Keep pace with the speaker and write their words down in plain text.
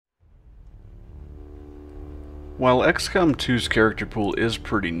While XCOM 2's character pool is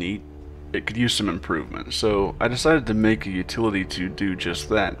pretty neat, it could use some improvement, so I decided to make a utility to do just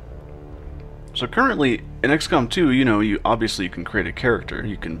that. So currently, in XCOM 2, you obviously you can create a character,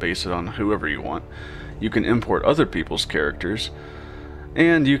 you can base it on whoever you want, you can import other people's characters,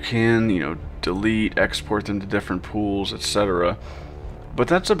 and you can, delete, export them to different pools, etc. But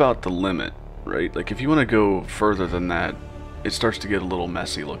that's about the limit, right? Like if you want to go further than that, it starts to get a little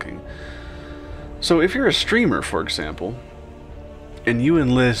messy looking. So if you're a streamer, for example, and you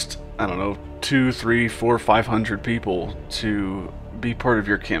enlist, I don't know, 2, 3, 4, 500 people to be part of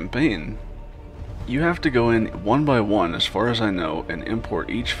your campaign, you have to go in one by one, as far as I know, and import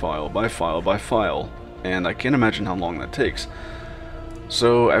each file by file by file, and I can't imagine how long that takes.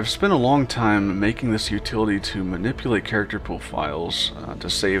 So I've spent a long time making this utility to manipulate character pool files to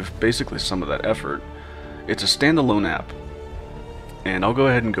save basically some of that effort. It's a standalone app, and I'll go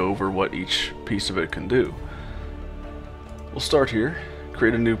ahead and go over what each piece of it can do. We'll start here,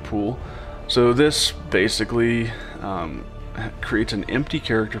 create a new pool. So this basically creates an empty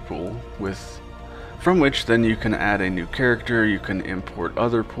character pool from which then you can add a new character, you can import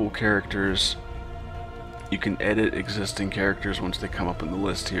other pool characters, you can edit existing characters once they come up in the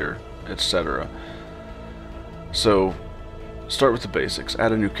list here, etc. So start with the basics,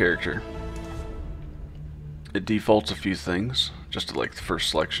 add a new character. It defaults a few things, just to like the first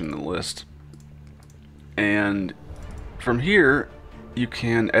selection in the list. And from here, you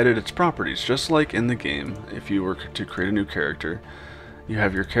can edit its properties, just like in the game. If you were to create a new character, you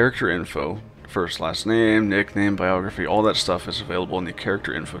have your character info, first, last name, nickname, biography, all that stuff is available in the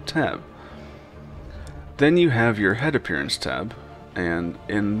character info tab. Then you have your head appearance tab, and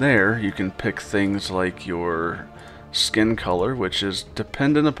in there you can pick things like your skin color, which is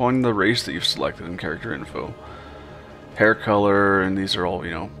dependent upon the race that you've selected in character info, hair color, and these are all,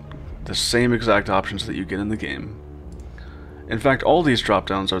 the same exact options that you get in the game. In fact, all these drop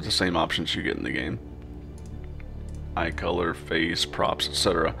downs are the same options you get in the game. Eye color, face, props,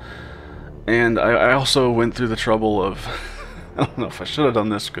 etc. And I also went through the trouble of I don't know if I should have done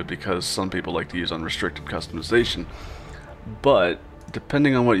this good, because some people like to use unrestricted customization, but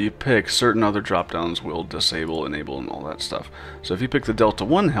depending on what you pick, certain other drop downs will disable, enable, and all that stuff. So if you pick the Delta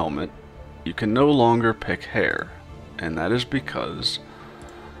 1 helmet, you can no longer pick hair, and that is because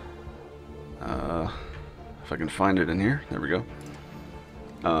if I can find it in here, there we go,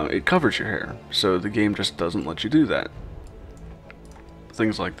 it covers your hair, so the game just doesn't let you do that.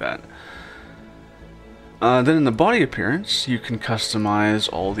 Things like that. Then in the body appearance, you can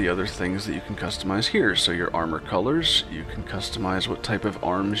customize all the other things that you can customize here. So your armor colors, you can customize what type of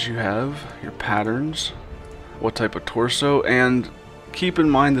arms you have, your patterns, what type of torso, and keep in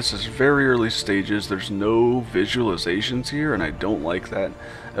mind this is very early stages, there's no visualizations here, and I don't like that.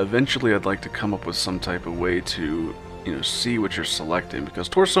 Eventually I'd like to come up with some type of way to, see what you're selecting, because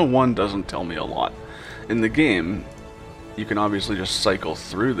Torso 1 doesn't tell me a lot. In the game, you can obviously just cycle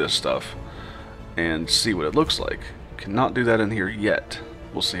through this stuff and see what it looks like. Cannot do that in here yet.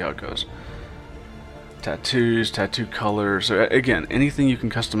 We'll see how it goes. Tattoos, tattoo colors. So again, anything you can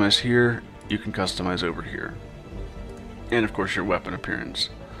customize here, you can customize over here. And of course your weapon appearance.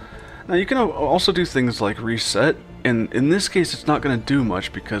 Now you can also do things like reset, and in this case it's not going to do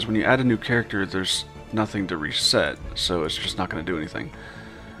much, because when you add a new character there's nothing to reset, so it's just not going to do anything.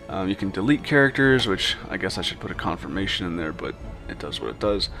 You can delete characters, which I guess I should put a confirmation in there, but it does what it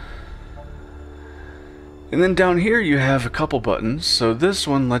does. And then down here you have a couple buttons. So this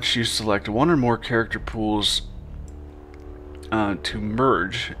one lets you select one or more character pools to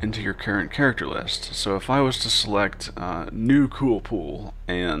merge into your current character list. So if I was to select new cool pool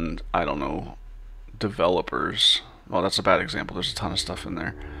and, I don't know, developers, well, that's a bad example, there's a ton of stuff in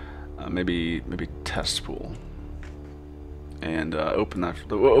there. Maybe test pool, and open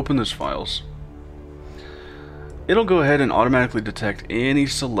those files. It'll go ahead and automatically detect any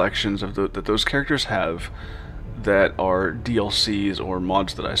selections of that those characters have that are DLCs or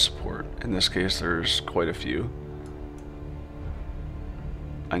mods that I support. In this case, there's quite a few.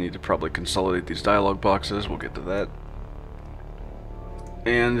 I need to probably consolidate these dialog boxes. We'll get to that.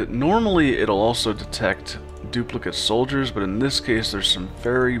 And normally it'll also detect duplicate soldiers, but in this case there's some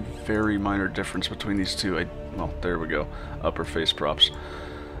very, very minor difference between these two. Well, there we go. Upper face props.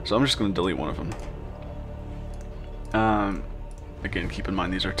 So I'm just going to delete one of them. Again, keep in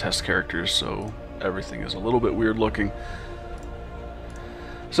mind these are test characters, so everything is a little bit weird looking.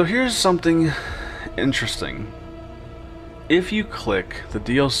 So here's something interesting. If you click the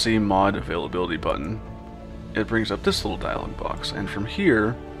DLC mod availability button, it brings up this little dialog box, and from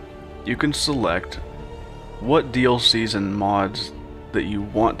here you can select what DLCs and mods that you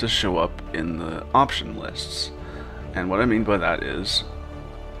want to show up in the option lists. And what I mean by that is,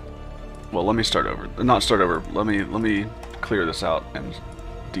 well, let me start over. Not start over. Let me clear this out and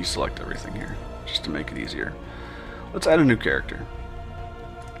deselect everything here, just to make it easier. Let's add a new character.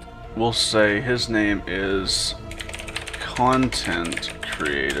 We'll say his name is Content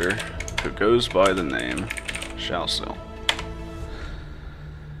Creator, who goes by the name Shalcell.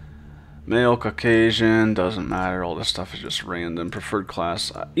 Male, Caucasian, doesn't matter. All this stuff is just random. Preferred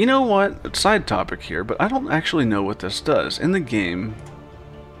class. You know what? Side topic here, but I don't actually know what this does. In the game,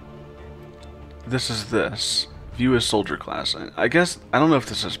 this is this. View as soldier class. I guess, I don't know if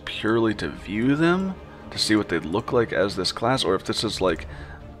this is purely to view them, to see what they look like as this class, or if this is like,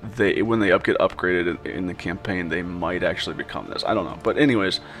 when they get upgraded in the campaign, they might actually become this. I don't know. But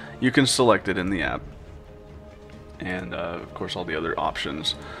anyways, you can select it in the app. And, of course, all the other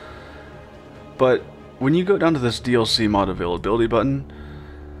options. But when you go down to this DLC mod availability button,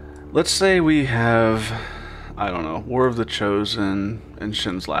 let's say we have, I don't know, War of the Chosen and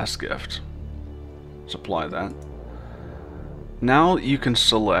Shin's Last Gift. Let's apply that. Now you can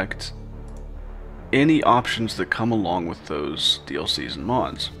select any options that come along with those DLCs and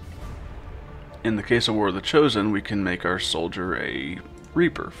mods. In the case of War of the Chosen, we can make our soldier a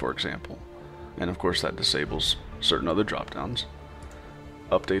Reaper, for example. And of course that disables certain other drop-downs.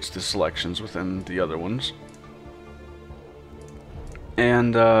 Updates the selections within the other ones.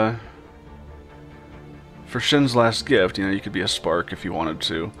 And for Shin's Last Gift, you know, you could be a Spark if you wanted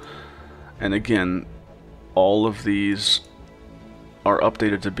to. And again, all of these are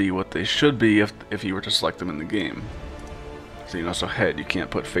updated to be what they should be if you were to select them in the game. So, you know, so head, you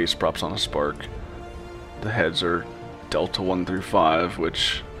can't put face props on a Spark. The heads are Delta 1 through 5,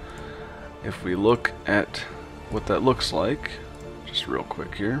 which, if we look at what that looks like, just real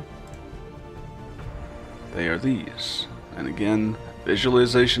quick here, they are these. And again,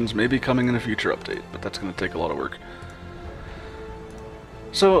 visualizations may be coming in a future update, but that's going to take a lot of work.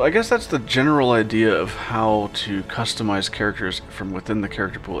 So I guess that's the general idea of how to customize characters from within the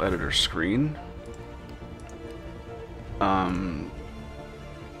character pool editor screen.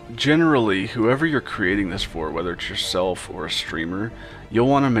 Generally, whoever you're creating this for, whether it's yourself or a streamer, you'll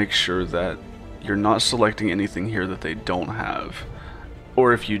want to make sure that you're not selecting anything here that they don't have.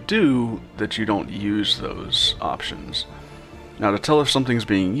 Or if you do, that you don't use those options. Now, to tell if something's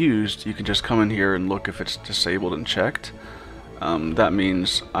being used, you can just come in here and look if it's disabled and checked. That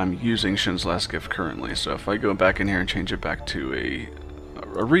means I'm using Shin's Last Gift currently. So if I go back in here and change it back to a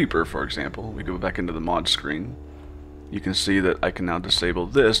Reaper, for example, we go back into the mod screen, you can see that I can now disable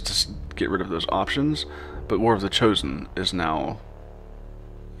this to get rid of those options, but War of the Chosen is now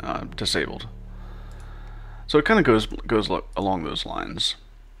disabled. So it kind of goes along those lines.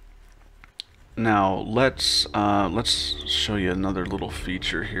 Now let's show you another little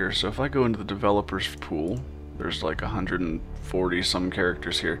feature here. So if I go into the developers pool, there's like 140 some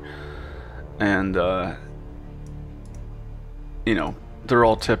characters here, and you know, they're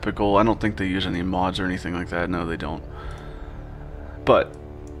all typical. I don't think they use any mods or anything like that. No, they don't. But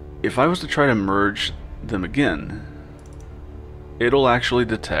if I was to try to merge them again, it'll actually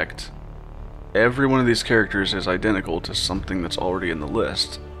detect every one of these characters is identical to something that's already in the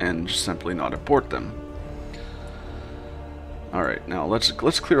list and just simply not import them. Alright, now let's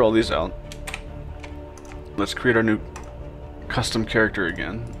clear all these out. Let's create our new custom character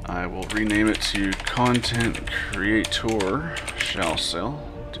again. I will rename it to Content Creator Shalcell.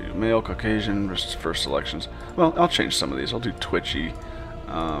 Do male, Caucasian for selections. Well, I'll change some of these. I'll do twitchy.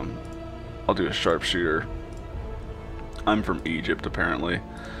 I'll do a sharpshooter. I'm from Egypt apparently,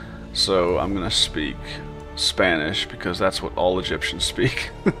 so I'm gonna speak Spanish because that's what all Egyptians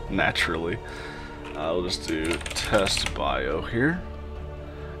speak naturally. I'll just do test bio here.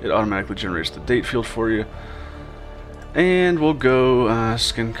 It automatically generates the date field for you. And we'll go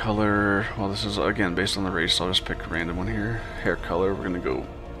skin color. Well, this is again based on the race, so I'll just pick a random one here. Hair color, we're gonna go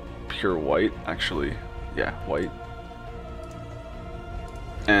pure white. Actually, yeah, white.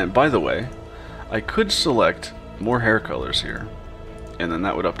 And by the way, I could select more hair colors here, and then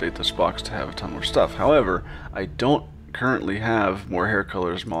that would update this box to have a ton more stuff. However, I don't currently have more hair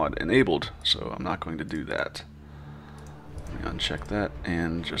colors mod enabled, so I'm not going to do that. Let me uncheck that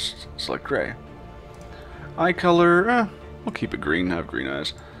and just select gray. Eye color, we'll keep it green, have green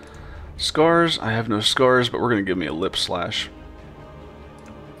eyes. Scars, I have no scars, but we're going to give me a lip slash.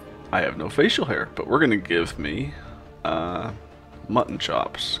 I have no facial hair, but we're going to give me mutton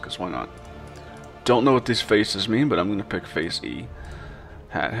chops, because why not? Don't know what these faces mean, but I'm going to pick face E.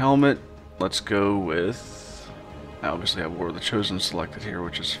 Hat, helmet, let's go with, I obviously have War of the Chosen selected here,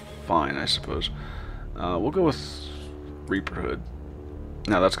 which is fine, I suppose. We'll go with Reaper hood.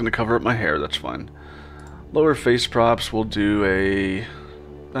 Now that's going to cover up my hair, that's fine. Lower face props, we'll do a...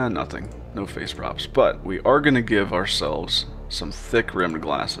 nothing. No face props. But we are going to give ourselves some thick rimmed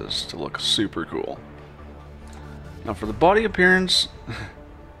glasses to look super cool. Now for the body appearance,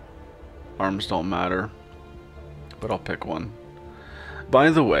 arms don't matter, but I'll pick one. By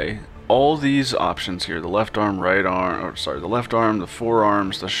the way, all these options here, the left arm, right arm, or sorry, the left arm, the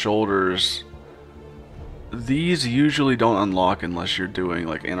forearms, the shoulders, these usually don't unlock unless you're doing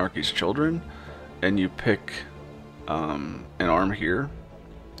like Anarchy's Children and you pick an arm here.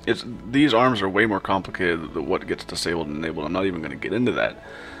 These arms are way more complicated than what gets disabled and enabled. I'm not even going to get into that,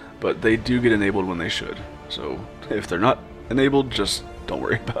 but they do get enabled when they should. So if they're not enabled, just don't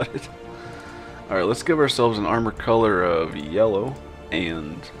worry about it. Alright, let's give ourselves an armor color of yellow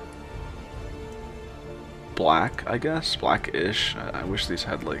and black, I guess. Blackish. I wish these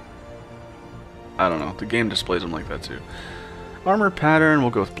had like... I don't know. The game displays them like that too. Armor pattern,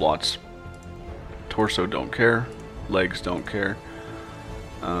 we'll go with blots. Torso, don't care. Legs, don't care.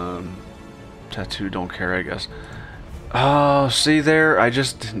 Tattoo, don't care, I guess. Oh, see there?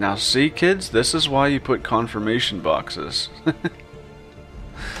 Now see, kids? This is why you put confirmation boxes.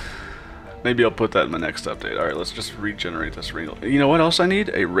 Maybe I'll put that in the next update. Alright, let's just regenerate this. You know what else I need?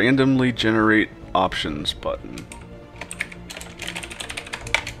 A randomly generate options button.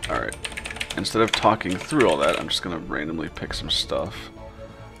 Alright. Instead of talking through all that, I'm just going to randomly pick some stuff.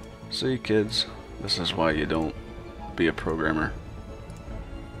 See, kids? This is why you don't be a programmer.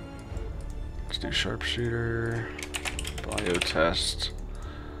 Let's do sharpshooter, bio test,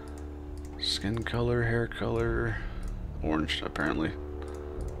 skin color, hair color, orange apparently.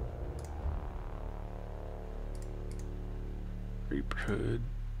 Reprood,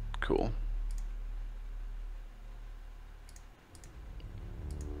 cool.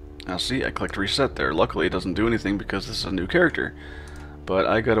 Now see, I clicked reset there. Luckily it doesn't do anything because this is a new character. But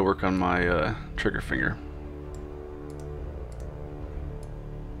I gotta work on my trigger finger.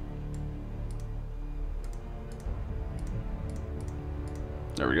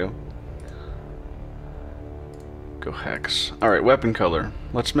 There we go. Go hex. Alright, weapon color.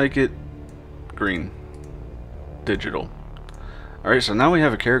 Let's make it green. Digital. Alright, so now we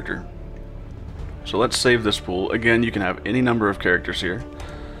have a character. So let's save this pool. Again, you can have any number of characters here.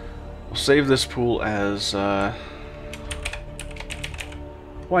 We'll save this pool as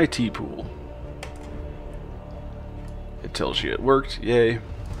YT pool. It tells you it worked. Yay.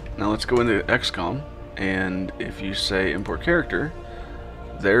 Now let's go into XCOM, and if you say import character,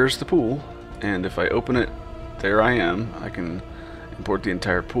 there's the pool, and if I open it, there I am. I can import the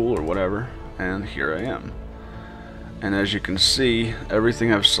entire pool or whatever, and here I am. And as you can see,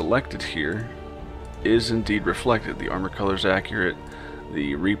 everything I've selected here is indeed reflected. The armor color is accurate,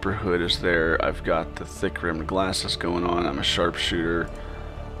 the Reaper hood is there, I've got the thick rimmed glasses going on, I'm a sharpshooter.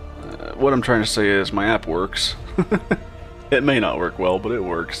 What I'm trying to say is my app works. It may not work well, but it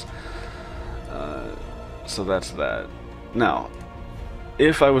works. So that's that. Now,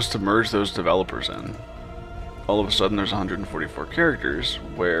 if I was to merge those developers in, all of a sudden there's 144 characters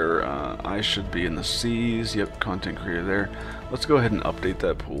where I should be in the C's. Yep, content creator there. Let's go ahead and update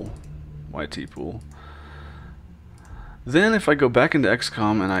that pool, YT pool. Then if I go back into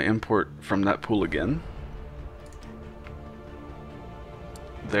XCOM and I import from that pool again,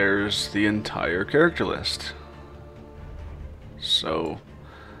 there's the entire character list. So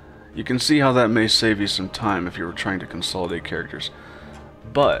you can see how that may save you some time if you were trying to consolidate characters.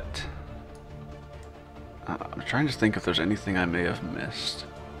 But I'm trying to think if there's anything I may have missed.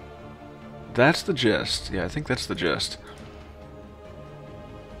 That's the gist. Yeah, I think that's the gist.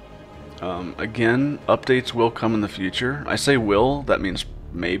 Again, updates will come in the future. I say will, that means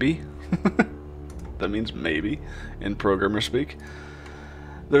maybe. That means maybe in programmer speak.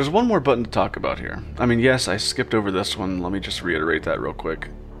 There's one more button to talk about here. I mean, yes, I skipped over this one. Let me just reiterate that real quick.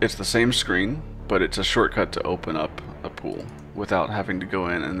 It's the same screen, but it's a shortcut to open up a pool without having to go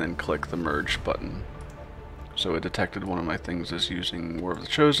in and then click the merge button. So it detected one of my things as using War of the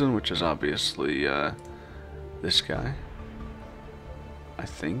Chosen, which is obviously this guy, I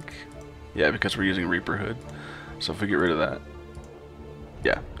think. Yeah, because we're using Reaper hood. So if we get rid of that,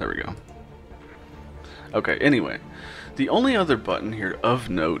 yeah, there we go. Okay, anyway, the only other button here of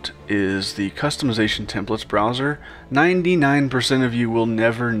note is the customization templates browser. 99% of you will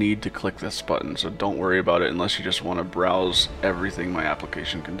never need to click this button, so don't worry about it unless you just want to browse everything my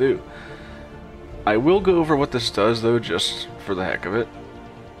application can do. I will go over what this does though, just for the heck of it.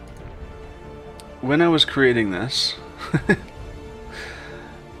 When I was creating this,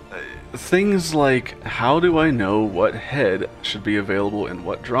 things like how do I know what head should be available in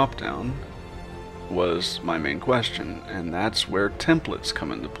what drop-down was my main question, and that's where templates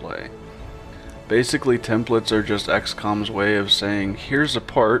come into play. Basically, templates are just XCOM's way of saying, here's a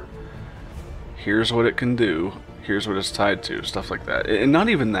part, here's what it can do, here's what it's tied to, stuff like that. And not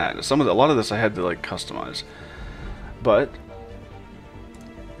even that. A lot of this I had to like customize. But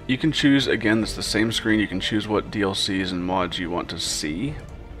you can choose, again, it's the same screen, you can choose what DLCs and mods you want to see.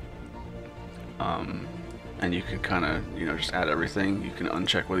 And you can kind of, you know, just add everything. You can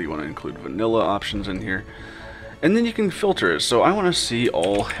uncheck whether you want to include vanilla options in here. And then you can filter it. So I want to see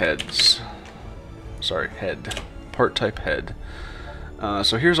all heads. Sorry, head. Part type head.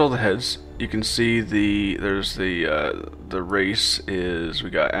 So here's all the heads. You can see there's the race is,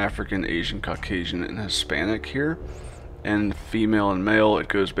 we got African, Asian, Caucasian, and Hispanic here. And female and male, it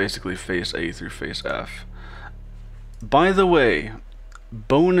goes basically face A through face F. By the way,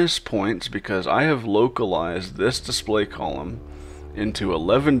 bonus points because I have localized this display column into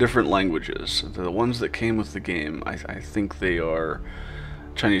 11 different languages. The ones that came with the game, I think they are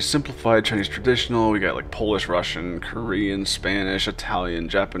Chinese Simplified, Chinese Traditional, we got like Polish, Russian, Korean, Spanish, Italian,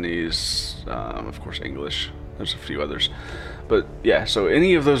 Japanese, of course English, there's a few others. But yeah, so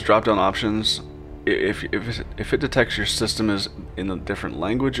any of those drop down options, if it detects your system is in a different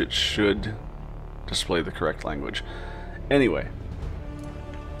language, it should display the correct language. Anyway,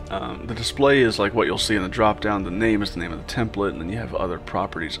 the display is like what you'll see in the drop down. The name is the name of the template, and then you have other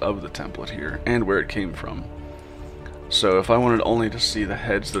properties of the template here and where it came from. So if I wanted only to see the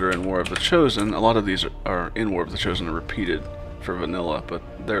heads that are in War of the Chosen, a lot of these are in War of the Chosen are repeated for vanilla, but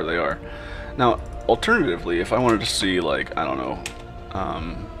there they are. Now, alternatively, if I wanted to see, like, I don't know,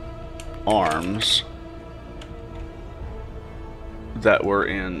 arms that were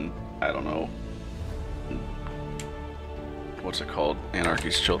in, I don't know, what's it called?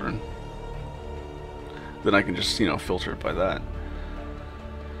 Anarchy's Children. Then I can just, you know, filter it by that.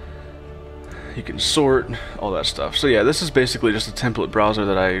 You can sort, all that stuff. So yeah, this is basically just a template browser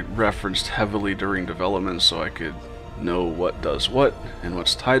that I referenced heavily during development so I could know what does what and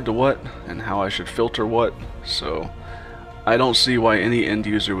what's tied to what and how I should filter what. So I don't see why any end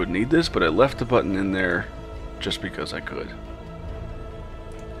user would need this, but I left the button in there just because I could.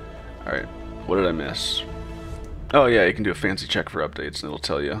 Alright, what did I miss? Oh yeah, you can do a fancy check for updates and it'll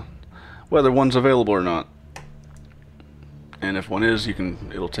tell you whether one's available or not. And if one is,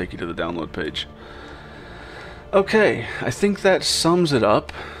 it'll take you to the download page. Okay, I think that sums it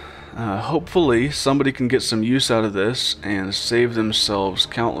up. Hopefully somebody can get some use out of this and save themselves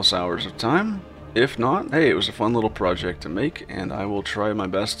countless hours of time. If not, hey, it was a fun little project to make, and I will try my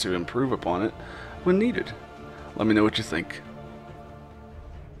best to improve upon it when needed. Let me know what you think.